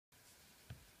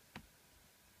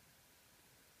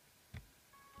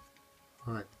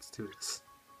Alright, let's do this.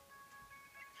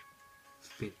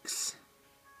 Phoenix.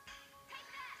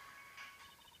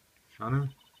 Honor,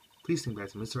 please think back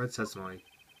to Mr. Red's testimony.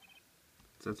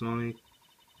 Testimony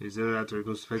is it after he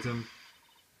goes to victim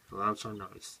with a loud strong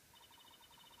noise.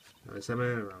 Another 7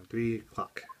 around 3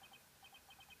 o'clock.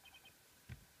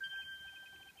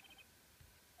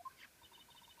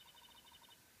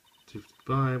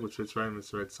 $2.55, which fits right in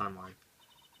Mr. Red's timeline.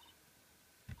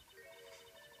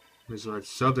 Mr. Red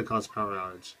shoved the cause power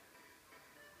outage.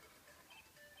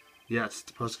 Yes,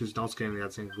 the prosecution also came to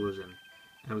that same conclusion.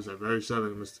 And it was that very shove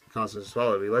that Mr. Constance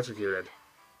swallowed to be electrocuted.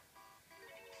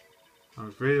 I'm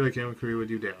afraid I can't agree with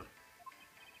you there.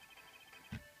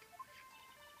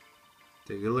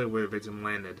 They look where the victim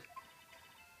landed.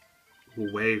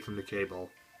 Away from the cable.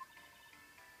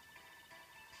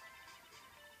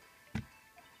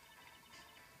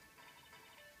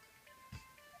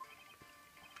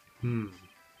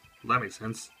 That makes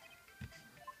sense.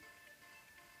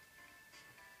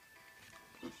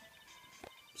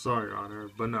 Sorry, Your Honor,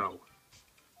 but no.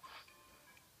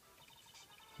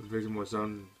 The victim was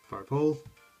on by a pole.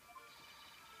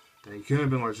 Then he couldn't have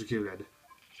been electrocuted.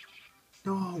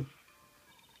 No!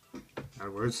 In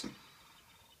other words,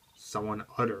 someone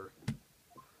utter.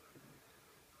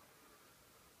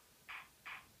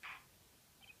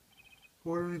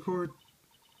 Order in court.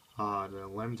 The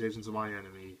lamentations of my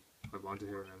enemy. I want to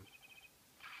hear him.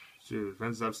 Shoot, the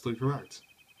defense is absolutely correct.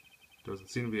 Doesn't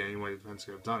seem to be any way the defense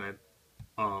could have done it.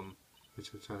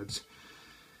 Mr. Judge.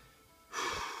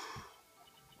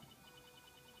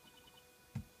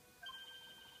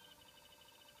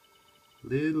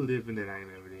 Little different than I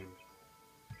remember him.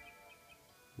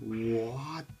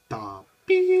 What the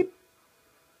beep?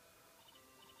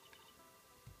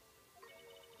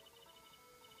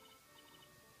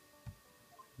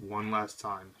 One last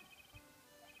time.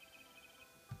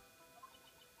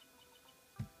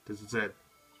 This is it.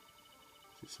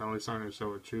 She's finally starting to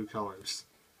show her true colors.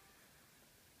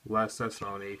 Last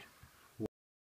testimony.